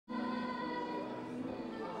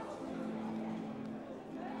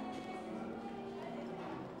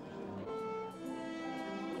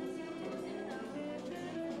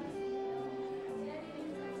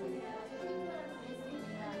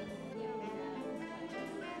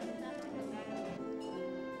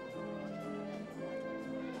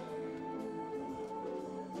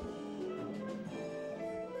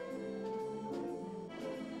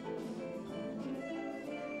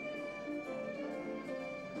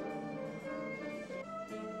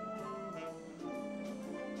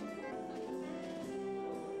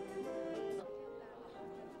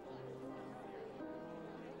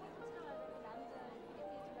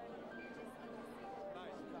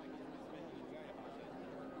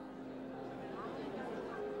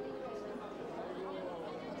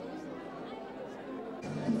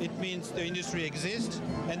means the industry exists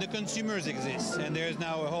and the consumers exist. And there's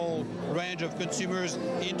now a whole range of consumers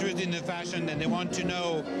interested in the fashion, and they want to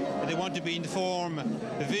know, they want to be informed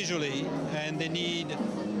visually, and they need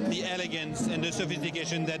the elegance and the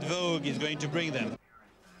sophistication that Vogue is going to bring them.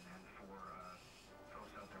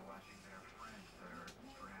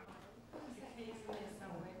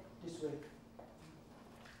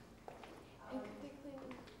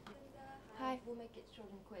 Hi. We'll make it short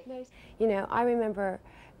and quick. You know, I remember,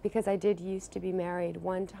 because I did used to be married,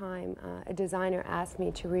 one time a designer asked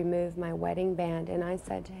me to remove my wedding band, and I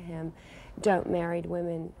said to him, "Don't married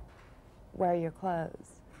women wear your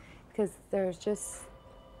clothes?" Because there's just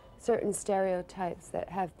certain stereotypes that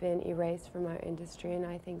have been erased from our industry, and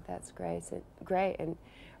I think that's great. And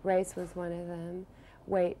race was one of them,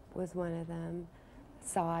 weight was one of them,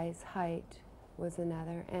 size, height was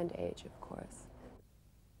another, and age, of course.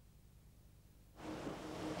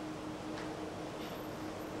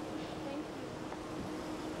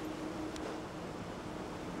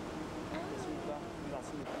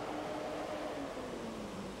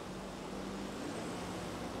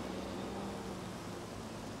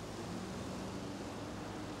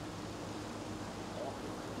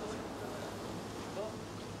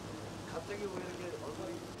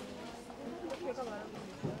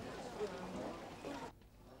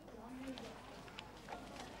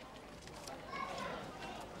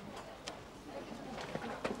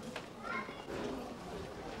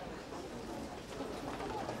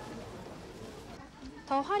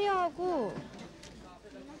 더 화려하고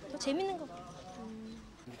더 재밌는 것 같아요.